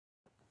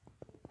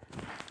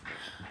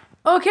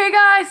Okay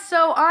guys,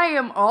 so I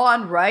am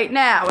on right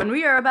now and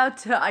we are about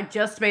to, I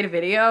just made a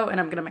video and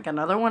I'm gonna make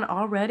another one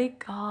already.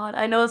 God,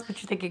 I know that's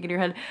what you're thinking in your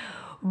head.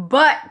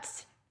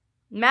 But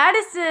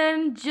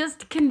Madison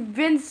just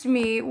convinced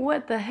me,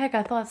 what the heck,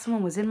 I thought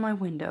someone was in my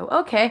window.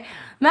 Okay,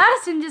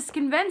 Madison just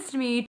convinced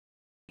me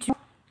to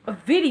a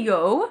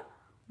video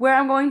where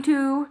I'm going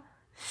to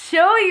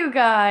show you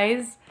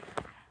guys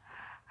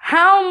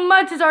how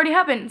much has already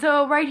happened.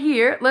 So right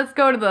here, let's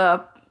go to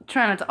the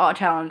Try Not to Awe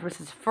challenge, which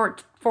is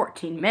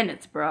 14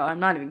 minutes, bro. I'm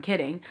not even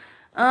kidding.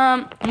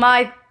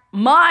 My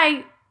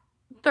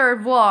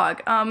third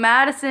vlog.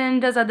 Madison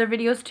does other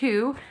videos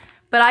too,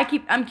 but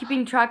I'm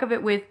keeping track of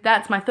it with,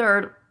 that's my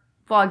third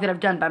vlog that I've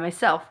done by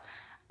myself.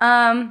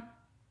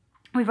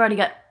 We've already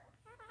got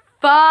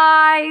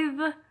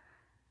 5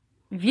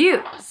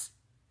 views.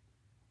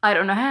 I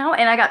don't know how,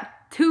 and I got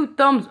 2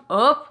 thumbs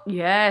up.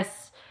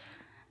 Yes.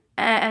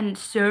 And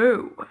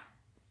so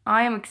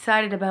I am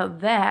excited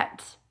about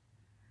that.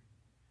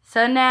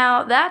 So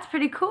now, that's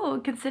pretty cool,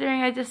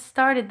 considering I just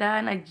started that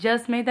and I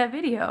just made that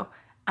video.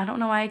 I don't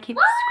know why I keep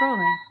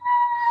scrolling.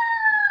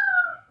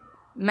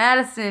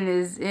 Madison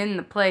is in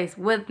the place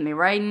with me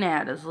right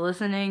now, just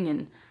listening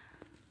and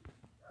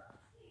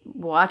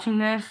watching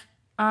this.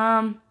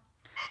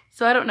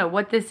 So I don't know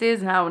what this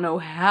is and I don't know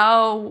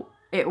how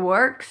it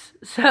works.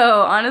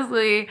 So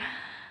honestly,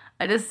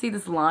 I just see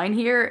this line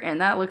here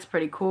and that looks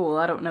pretty cool.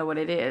 I don't know what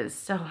it is.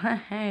 So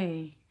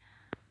hey.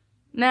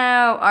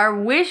 Now, our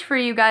wish for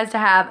you guys to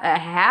have a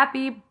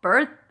happy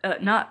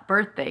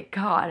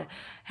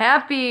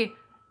happy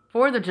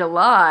 4th of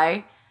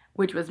July,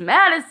 which was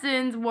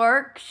Madison's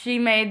work. She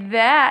made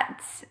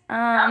that.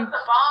 That was the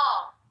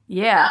bomb.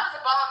 Yeah. That was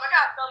the bomb. I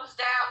got thumbs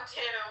down,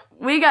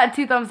 too. We got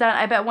 2 thumbs down.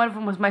 I bet one of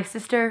them was my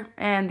sister,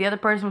 and the other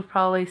person was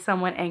probably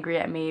someone angry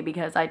at me,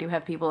 because I do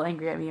have people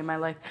angry at me in my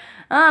life.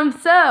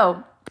 Our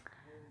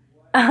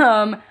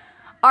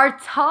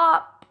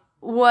top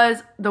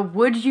was the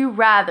Would You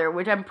Rather,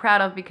 which I'm proud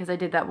of because I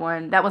did that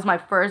one. That was my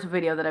first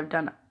video that I've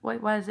done.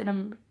 Wait, why is it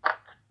number?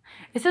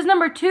 It says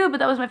number 2, but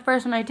that was my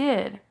first one I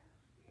did.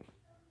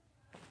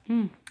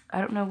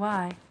 I don't know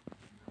why.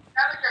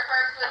 That was your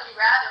first Would You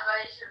Rather, but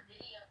it's your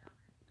video.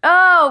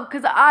 Oh,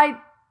 because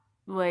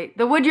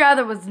the Would You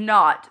Rather was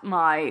not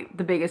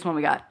the biggest one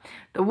we got.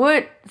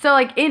 So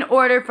like in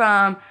order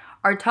from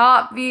our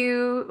top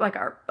view, like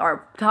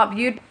our top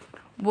viewed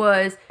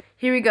was,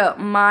 here we go,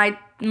 my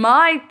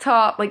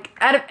top, like,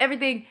 out of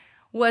everything,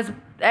 was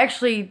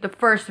actually the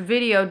first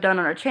video done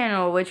on our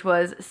channel, which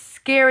was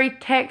Scary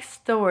Tech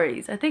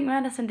Stories. I think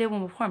Madison did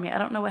one before me. I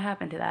don't know what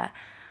happened to that.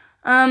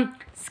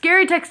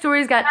 Scary Tech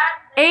Stories got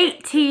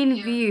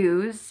 18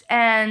 views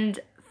and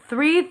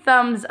 3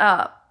 thumbs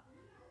up.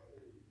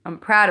 I'm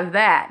proud of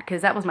that,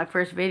 because that was my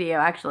first video,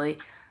 actually.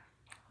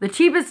 The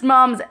Cheapest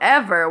Moms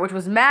Ever, which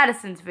was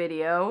Madison's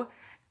video,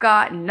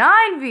 got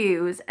 9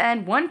 views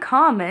and 1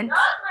 comment.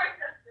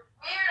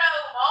 Weirdo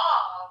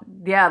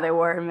mom. Yeah, they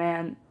were,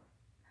 man.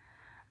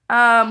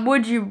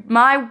 Would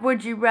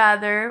You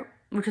Rather,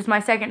 which was my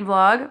second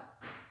vlog,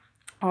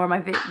 or my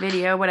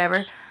video,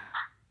 whatever,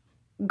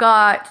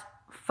 got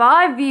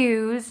 5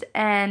 views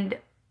and,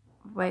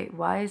 wait,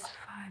 why is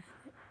 5?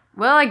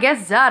 Well, I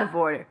guess it's out of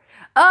order.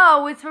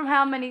 Oh, it's from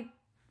how many,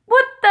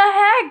 what the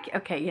heck?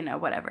 Okay, you know,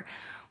 whatever.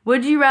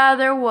 Would You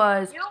Rather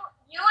was You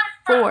went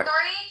from 4. 3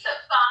 to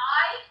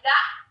 5?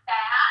 That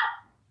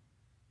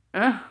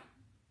fast?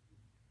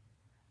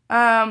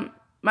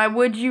 My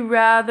Would You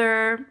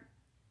Rather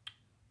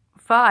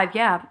 5,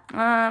 yeah.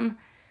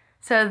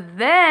 So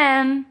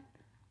then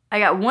I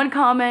got 1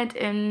 comment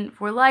and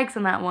 4 likes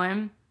on that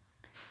one.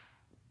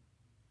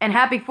 And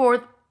happy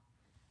 4th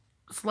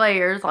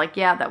Slayers, like,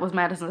 yeah, that was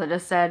Madison's, I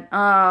just said.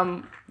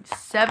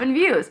 7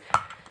 views.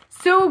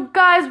 So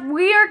guys,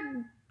 we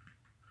are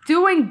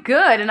doing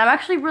good, and I'm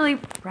actually really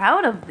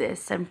proud of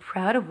this. I'm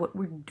proud of what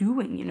we're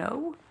doing, you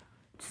know?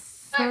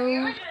 So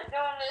you were just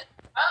doing this.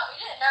 Oh, we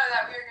didn't know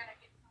that we were gonna.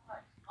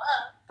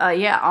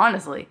 Yeah,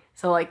 honestly.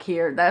 So, like,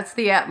 here, that's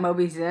the app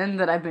MobiZen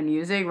that I've been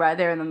using right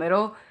there in the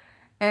middle.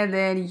 And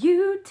then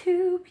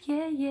YouTube,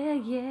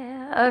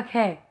 yeah.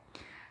 Okay.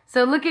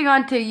 So, looking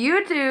onto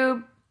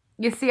YouTube,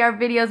 you see our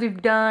videos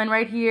we've done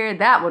right here.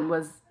 That one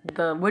was,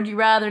 the Would You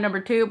Rather number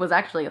 2 was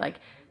actually,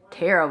 like,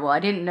 terrible. I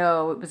didn't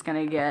know it was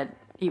gonna get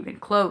even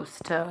close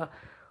to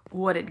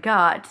what it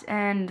got.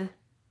 And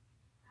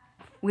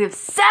we have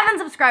 7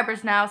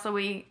 subscribers now, so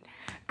we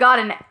got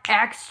an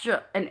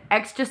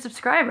extra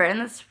subscriber,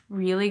 and that's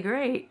really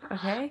great.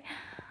 Okay. We need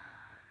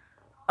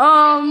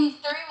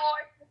 3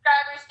 more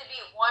subscribers to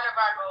beat one of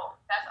our goals.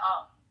 That's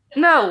all.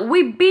 No,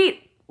 we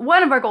beat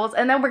one of our goals,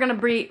 and then we're gonna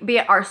be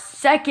at our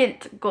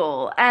second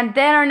goal, and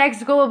then our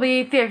next goal will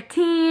be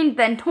 15,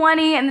 then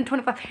 20, and then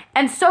 25,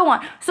 and so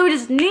on. So we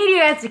just need you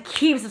guys to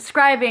keep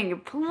subscribing,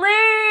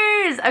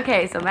 please.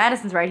 Okay, so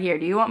Madison's right here.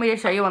 Do you want me to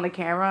show you on the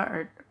camera,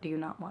 or do you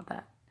not want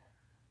that?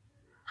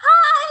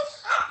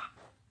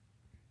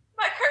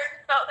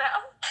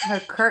 Her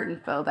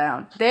curtain fell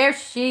down. There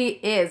she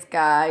is,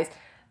 guys.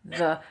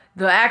 The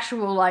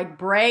actual, like,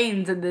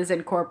 brains in this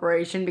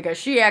incorporation, because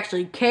she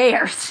actually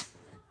cares.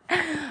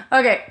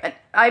 Okay,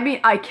 I mean,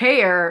 I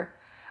care.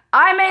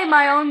 I made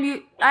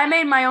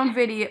my own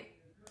video.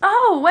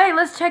 Oh, wait,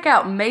 let's check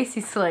out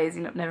Macy Slays.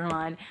 You know, never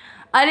mind.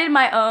 I did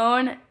my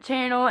own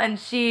channel, and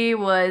she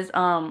was,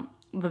 the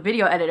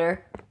video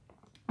editor.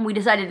 We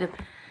decided to,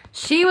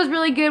 she was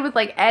really good with,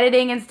 like,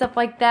 editing and stuff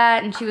like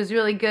that, and she was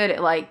really good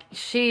at, like,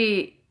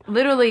 she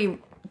literally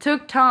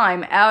took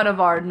time out of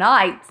our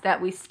nights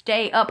that we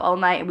stay up all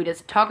night and we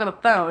just talk on the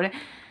phone.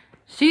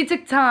 She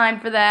took time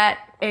for that,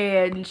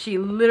 and she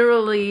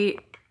literally,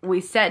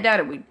 we sat down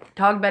and we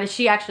talked about it.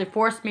 She actually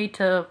forced me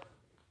to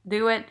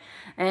do it.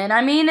 And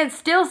I mean, it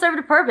still served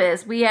a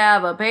purpose. We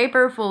have a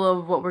paper full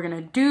of what we're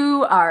gonna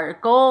do, our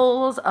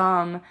goals,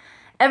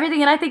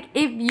 everything. And I think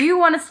if you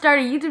want to start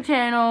a YouTube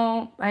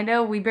channel, I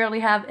know we barely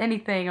have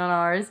anything on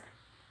ours,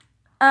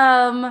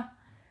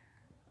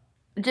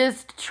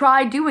 just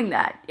try doing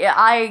that. Yeah,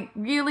 I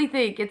really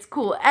think it's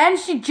cool. And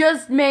she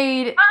just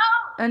made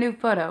a new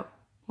photo.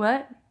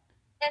 What?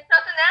 And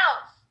something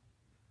else.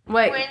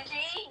 Wait.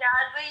 Wendy,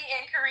 Natalie,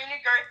 and Karina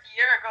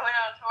Garcia are going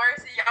on tour,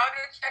 so y'all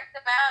go check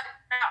them out if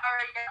they're not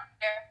already out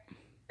there.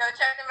 Go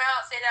check them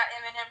out, say that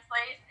Eminem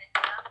plays.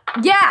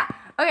 Yeah!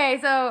 Okay,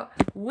 so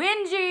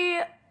Wendy,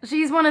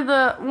 she's one of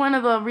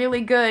the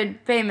really good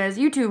famous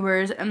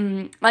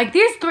YouTubers. Like,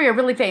 these three are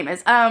really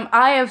famous.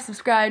 I have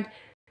subscribed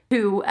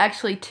to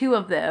actually two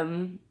of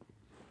them.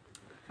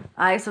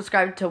 I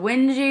subscribed to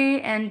Wendy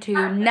and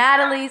to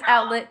Natalie's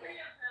outlet.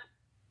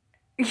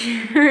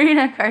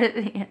 Karina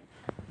Garcia.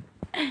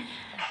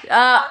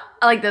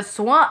 Like the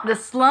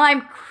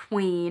slime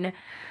queen.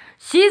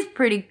 She's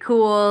pretty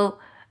cool.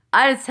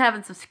 I just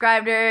haven't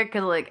subscribed to her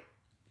because, like,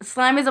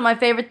 slime isn't my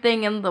favorite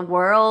thing in the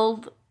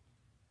world.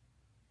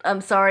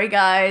 I'm sorry,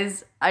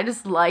 guys. I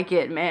just like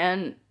it,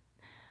 man.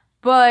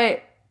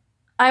 But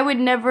I would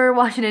never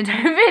watch an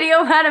entire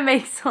video of how to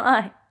make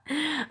slime.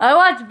 I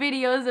watch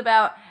videos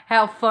about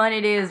how fun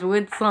it is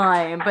with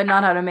slime, but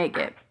not how to make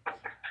it.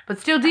 But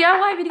still,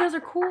 DIY videos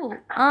are cool.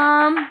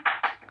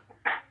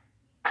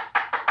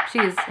 She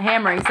is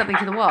hammering something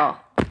to the wall.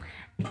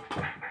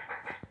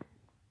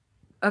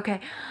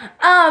 Okay.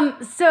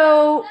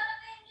 So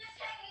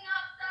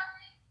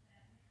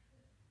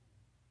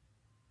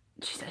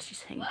she says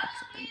she's hanging up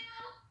something.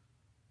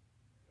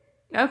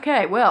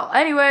 Okay, well,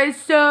 anyway,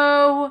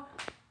 so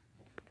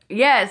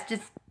yes,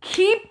 just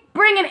keep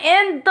bringing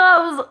in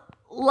those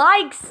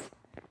likes.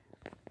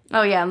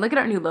 Oh yeah, and look at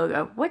our new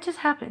logo. What just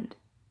happened?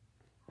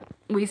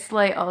 We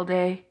slay all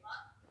day.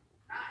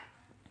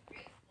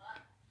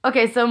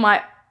 Okay, so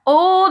my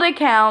old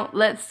account,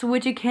 let's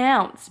switch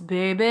accounts,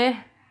 baby.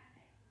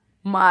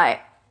 My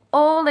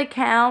old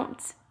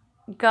account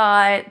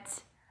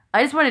got,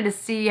 I just wanted to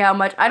see how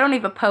much, I don't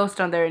even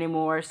post on there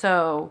anymore,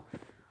 so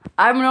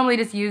I normally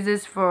just use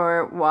this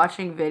for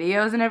watching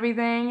videos and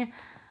everything.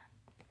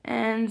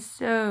 And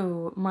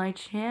so, my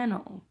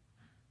channel,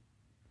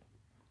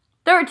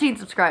 13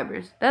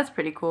 subscribers, that's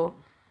pretty cool.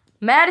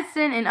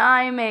 Madison and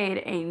I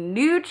made a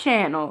new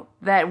channel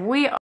that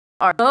we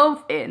are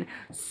both in,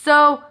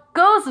 so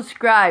go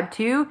subscribe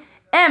to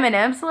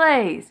Eminem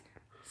Slays.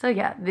 So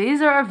yeah,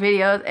 these are our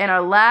videos, and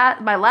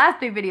my last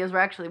 3 videos were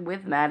actually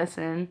with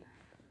Madison.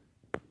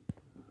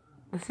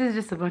 This is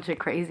just a bunch of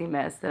crazy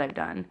mess that I've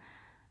done.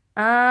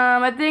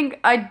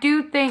 I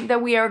do think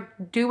that we are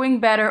doing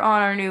better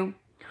on our new,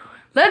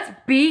 let's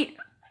beat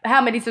how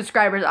many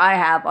subscribers I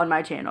have on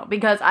my channel,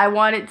 because I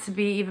want it to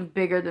be even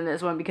bigger than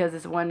this one, because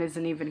this one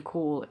isn't even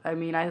cool. I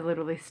mean, I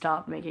literally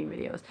stopped making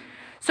videos.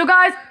 So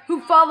guys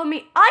who follow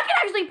me, I can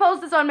actually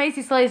post this on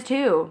Macy Slays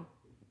too.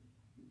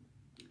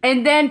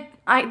 And then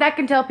that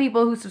can tell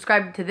people who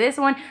subscribe to this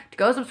one to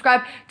go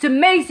subscribe to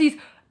Macy's,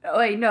 oh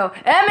wait, no,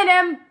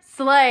 Eminem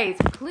Slays.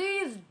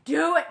 Please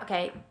do it.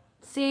 Okay,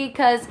 see,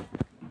 because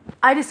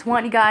I just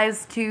want you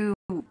guys to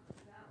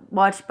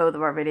watch both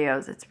of our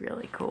videos. It's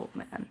really cool,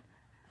 man.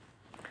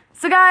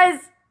 So guys,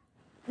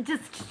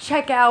 just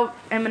check out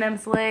Eminem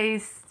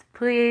Slays,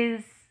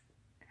 please.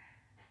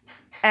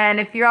 And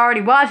if you're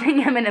already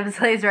watching Eminem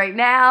Slays right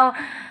now,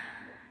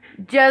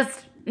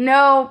 just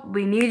know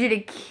we need you to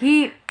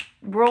keep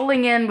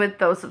rolling in with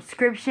those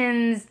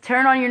subscriptions.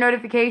 Turn on your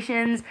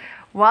notifications.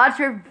 Watch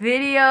our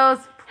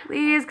videos,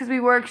 please, because we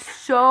work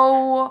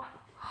so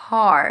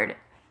hard.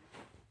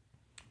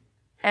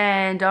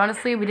 And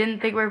honestly, we didn't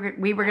think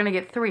we were going to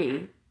get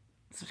 3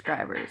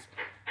 subscribers.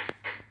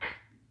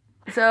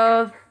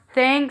 So,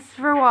 thanks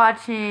for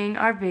watching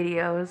our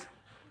videos.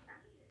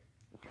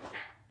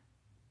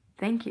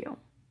 Thank you.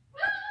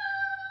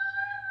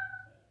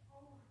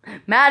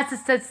 Madison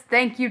says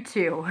thank you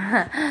too.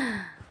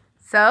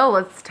 So,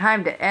 it's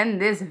time to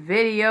end this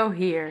video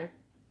here.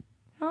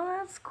 Oh,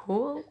 that's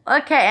cool.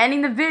 Okay,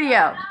 ending the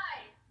video.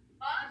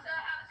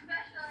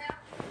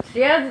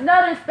 She has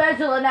another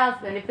special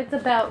announcement. If it's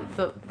about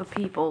the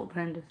people,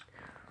 then just...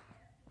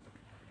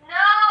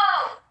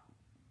 No!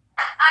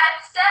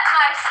 I've set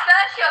my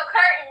special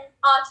curtain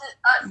onto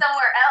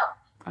somewhere else.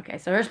 Okay,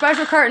 so her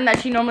special curtain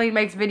that she normally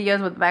makes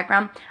videos with the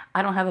background,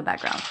 I don't have a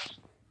background.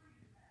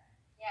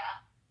 Yeah.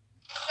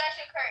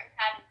 Special curtain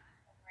had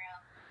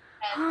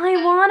somewhere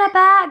else. I want a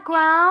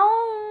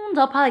background. pounds.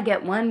 I'll probably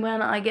get one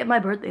when I get my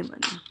birthday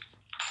money.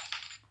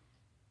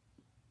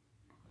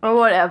 Or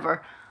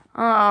whatever.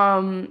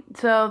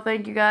 So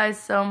thank you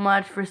guys so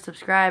much for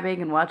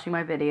subscribing and watching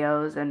my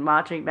videos and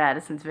watching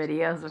Madison's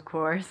videos, of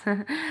course.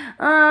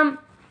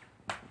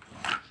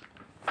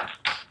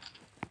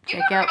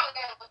 Check out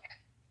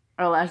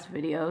our last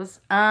videos.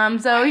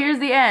 So here's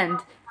the end.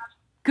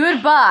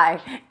 Goodbye.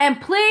 And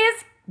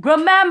please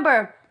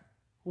remember,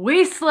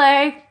 we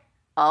slay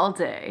all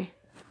day.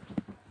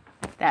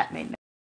 That made me